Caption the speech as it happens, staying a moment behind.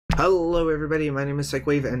Hello everybody, my name is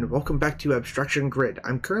Psychwave and welcome back to Abstraction Grid.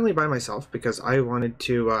 I'm currently by myself because I wanted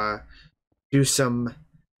to do some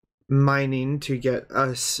mining to get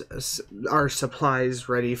us our supplies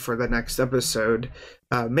ready for the next episode,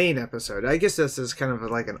 main episode. I guess this is kind of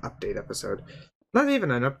like an update episode. Not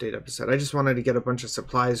even an update episode, I just wanted to get a bunch of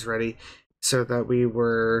supplies ready so that we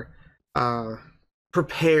were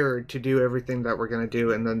prepared to do everything that we're going to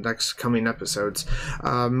do in the next coming episodes,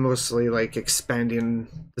 mostly like expanding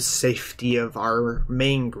the safety of our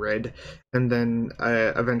main grid and then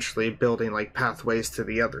eventually building like pathways to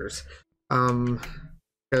the others,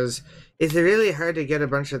 because it's really hard to get a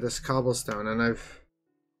bunch of this cobblestone, and I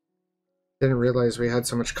didn't realize we had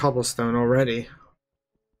so much cobblestone already.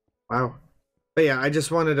 Wow. But yeah, I just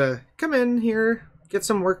wanted to come in here, get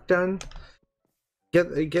some work done, get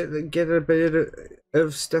a bit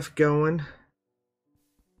of stuff going.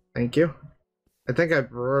 Thank you. I think I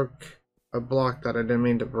broke a block that I didn't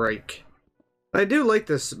mean to break. I do like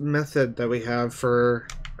this method that we have for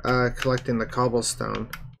collecting the cobblestone.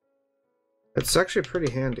 It's actually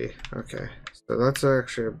pretty handy. Okay, so that's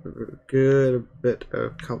actually a good bit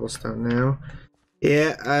of cobblestone now.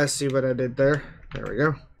 Yeah, I see what I did there. There we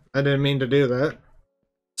go. I didn't mean to do that.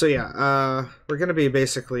 So yeah, we're gonna be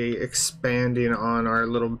basically expanding on our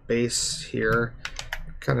little base here,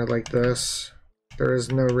 kind of like this. There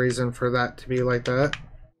is no reason for that to be like that.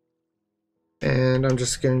 And I'm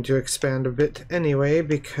just going to expand a bit anyway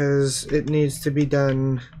because it needs to be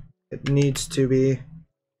done. It needs to be.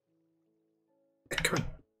 Come on,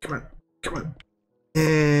 come on, come on.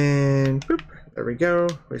 And boop, there we go.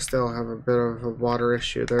 We still have a bit of a water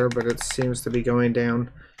issue there, but it seems to be going down.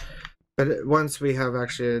 But once we have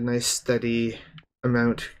actually a nice steady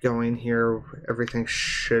amount going here, everything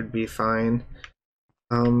should be fine.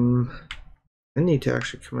 I need to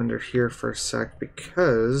actually come under here for a sec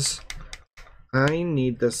because I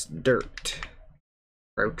need this dirt.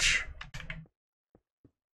 Ouch.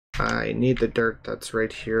 I need the dirt that's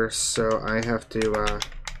right here, so I have to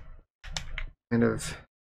kind of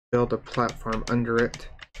build a platform under it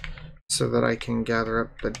so that I can gather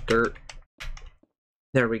up the dirt.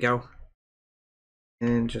 There we go.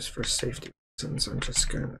 And just for safety reasons, I'm just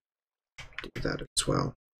gonna do that as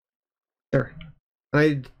well. There.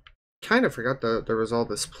 I kind of forgot that there was all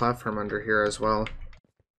this platform under here as well.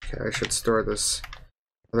 Okay, I should store this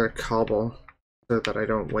other cobble so that I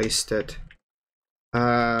don't waste it.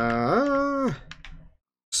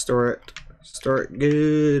 Store it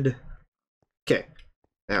good. Okay,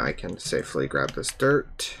 now I can safely grab this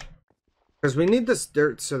dirt because we need this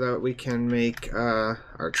dirt so that we can make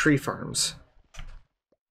our tree farms,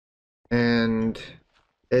 and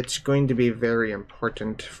it's going to be very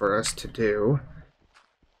important for us to do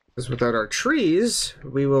because without our trees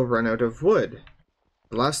we will run out of wood.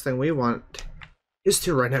 The last thing we want is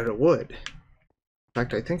to run out of wood. In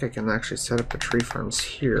fact, I think I can actually set up the tree farms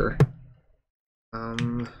here.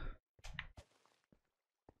 Okay.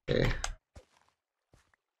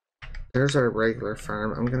 There's our regular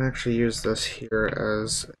farm. I'm gonna actually use this here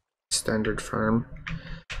as standard farm.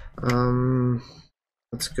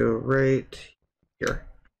 Let's go right here.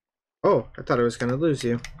 Oh, I thought I was gonna lose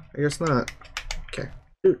you. I guess not. Okay.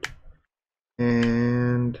 Shoot.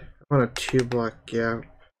 And I want a 2-block gap.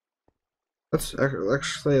 Let's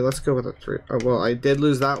go with a 3. Oh well, I did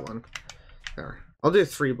lose that one. There. I'll do a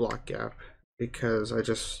 3-block gap because I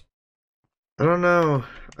don't know.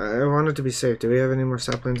 I want it to be safe. Do we have any more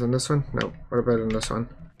saplings on this one? No. What about on this one?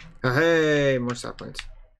 Oh, hey, more saplings.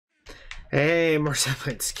 Hey, more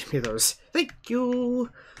saplings. Give me those. Thank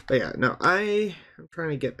you. But yeah, no, I'm trying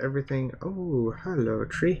to get everything. Oh, hello,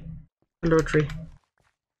 tree. Hello, tree.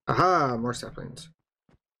 Aha, more saplings.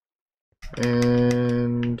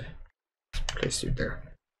 And place you there.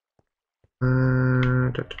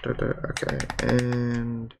 Okay,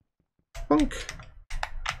 and bonk.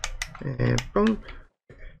 And bump.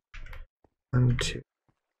 1, 2.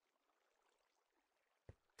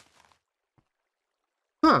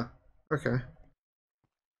 Huh. Okay.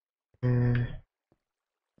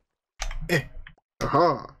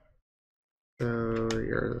 Aha. So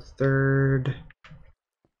you're the third.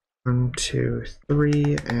 1, 2,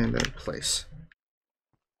 3, and then place.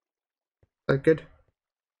 Is that good?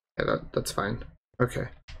 Yeah, that's fine. Okay.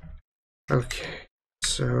 Okay.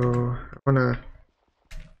 So I wanna.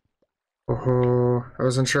 Oh, I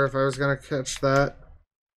wasn't sure if I was gonna catch that.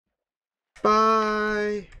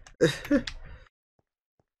 Bye.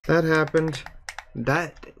 That happened.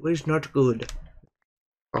 That was not good.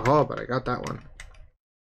 Oh, but I got that one.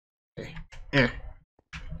 Okay.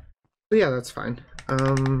 So yeah, that's fine.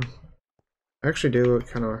 I actually do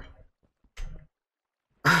kind of.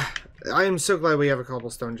 I am so glad we have a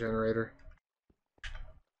cobblestone generator.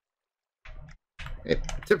 Hey,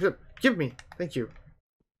 tip, give me. Thank you.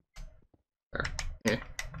 There. Yeah.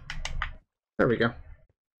 There we go.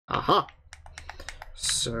 Aha.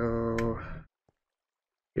 So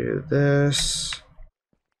do this.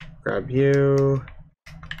 Grab you.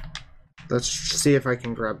 Let's see if I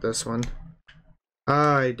can grab this one.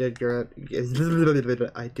 Ah, I did get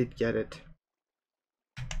it. I did get it.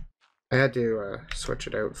 I had to switch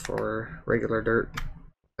it out for regular dirt.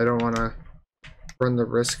 I don't want to run the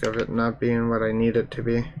risk of it not being what I need it to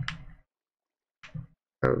be.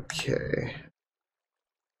 Okay.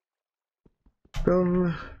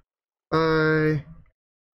 Boom. Bye.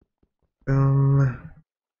 Boom.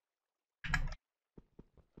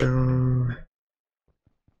 Boom.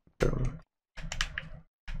 Boom.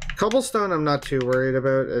 Cobblestone I'm not too worried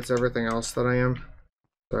about. It's everything else that I am.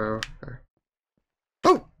 So.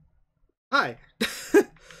 Oh! Hi!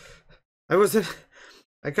 I wasn't.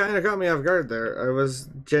 That kind of got me off guard there. I was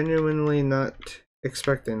genuinely not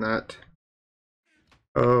expecting that.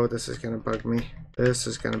 Oh, this is gonna bug me. This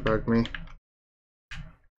is gonna bug me.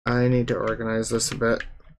 I need to organize this a bit.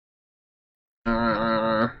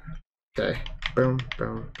 Okay. Boom,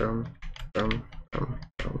 boom, boom, boom, boom,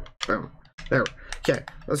 boom, boom. There. Okay,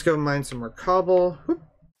 let's go mine some more cobble. Whoop.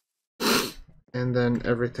 And then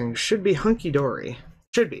everything should be hunky-dory.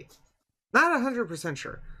 Should be. Not 100%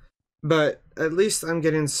 sure. But at least I'm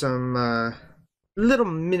getting some little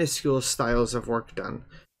minuscule styles of work done.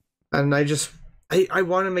 And I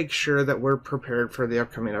want to make sure that we're prepared for the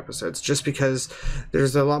upcoming episodes, just because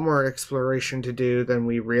there's a lot more exploration to do than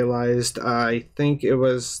we realized. I think it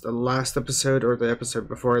was the last episode or the episode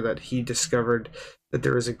before that he discovered that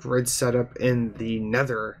there is a grid setup in the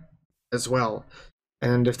Nether as well.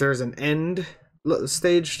 And if there's an end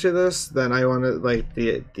stage to this, then I want to, like,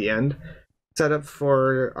 the end setup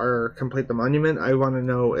for our Complete the Monument, I want to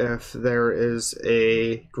know if there is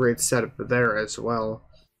a grid setup there as well.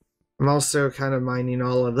 I'm also kind of mining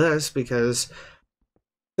all of this because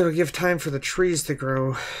it'll give time for the trees to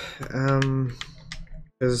grow.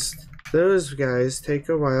 Because those guys take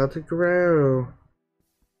a while to grow.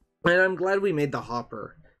 And I'm glad we made the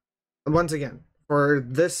hopper. Once again, for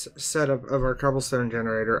this setup of our cobblestone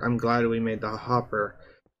generator, I'm glad we made the hopper.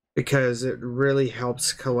 Because it really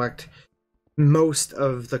helps collect most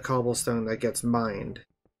of the cobblestone that gets mined.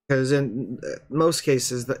 Because in most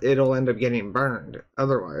cases, it'll end up getting burned.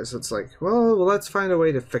 Otherwise, it's like, well, let's find a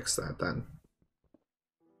way to fix that then.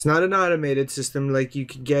 It's not an automated system like you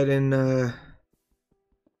could get in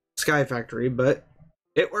Sky Factory, but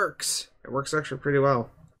it works. It works actually pretty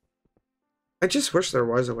well. I just wish there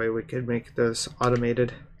was a way we could make this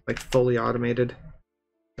automated, like fully automated.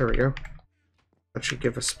 There we go. That should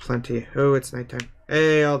give us plenty. Oh, it's nighttime.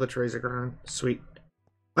 Hey, all the trees are gone. Sweet.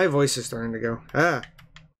 My voice is starting to go.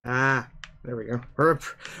 There we go. We're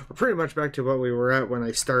pretty much back to what we were at when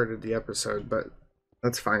I started the episode, but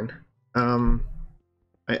that's fine. I'm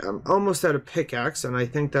almost out of pickaxe, and I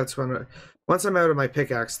think that's when once I'm out of my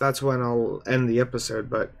pickaxe, that's when I'll end the episode.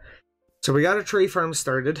 But so we got a tree farm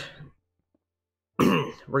started.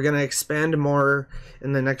 We're gonna expand more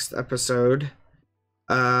in the next episode,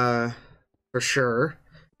 for sure,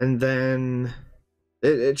 and then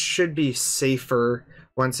it should be safer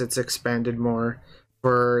once it's expanded more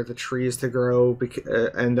for the trees to grow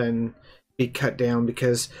and then be cut down,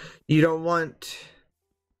 because you don't want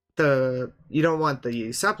the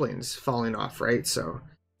saplings falling off, right? So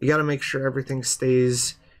you got to make sure everything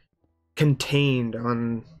stays contained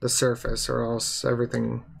on the surface, or else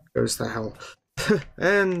everything goes to hell.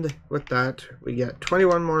 And with that, we get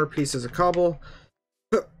 21 more pieces of cobble.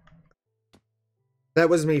 That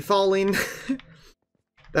was me falling.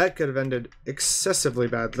 That could have ended excessively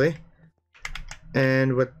badly.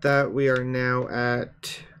 And with that, we are now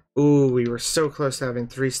at... Ooh, we were so close to having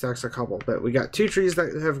 3 stacks of cobble. But we got 2 trees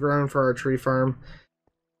that have grown for our tree farm.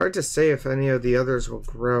 Hard to say if any of the others will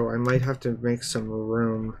grow. I might have to make some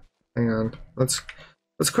room. Hang on. Let's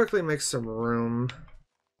quickly make some room.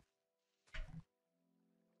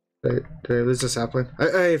 Did I lose a sapling?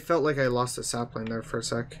 I felt like I lost a sapling there for a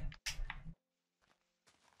sec.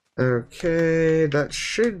 Okay, that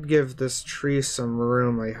should give this tree some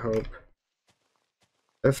room, I hope.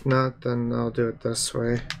 If not, then I'll do it this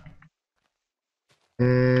way.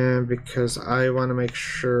 And because I want to make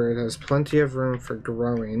sure it has plenty of room for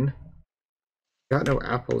growing. Got no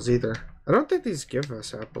apples either. I don't think these give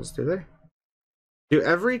us apples, do they? Do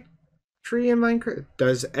every tree in Minecraft?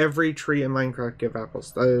 Does every tree in Minecraft give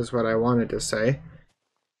apples? That is what I wanted to say.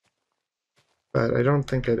 But I don't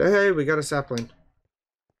think it... Hey, we got a sapling.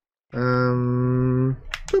 Boop.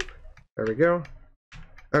 There we go.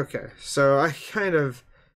 Okay, so I kind of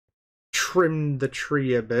trimmed the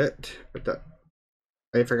tree a bit, but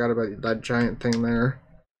I forgot about that giant thing there.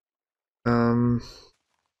 I'm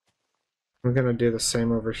gonna do the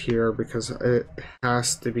same over here because it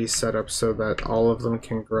has to be set up so that all of them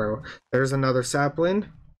can grow. There's another sapling.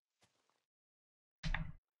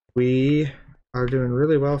 We are doing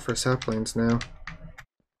really well for saplings now.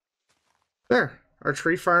 There, our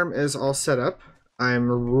tree farm is all set up. I'm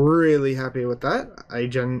really happy with that. I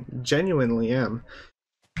genuinely am.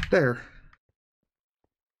 There.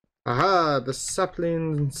 Aha, the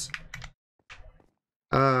saplings.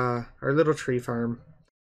 Our little tree farm.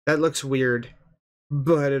 That looks weird,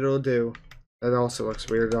 but it'll do. That also looks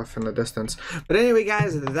weird off in the distance. But anyway,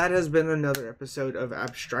 guys, that has been another episode of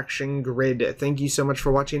Abstraction Grid. Thank you so much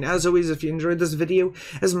for watching. As always, if you enjoyed this video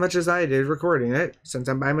as much as I did recording it, since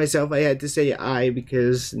I'm by myself, I had to say I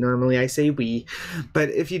because normally I say we. But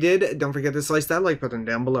if you did, don't forget to slice that like button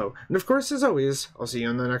down below. And of course, as always, I'll see you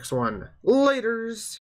in the next one. Laters!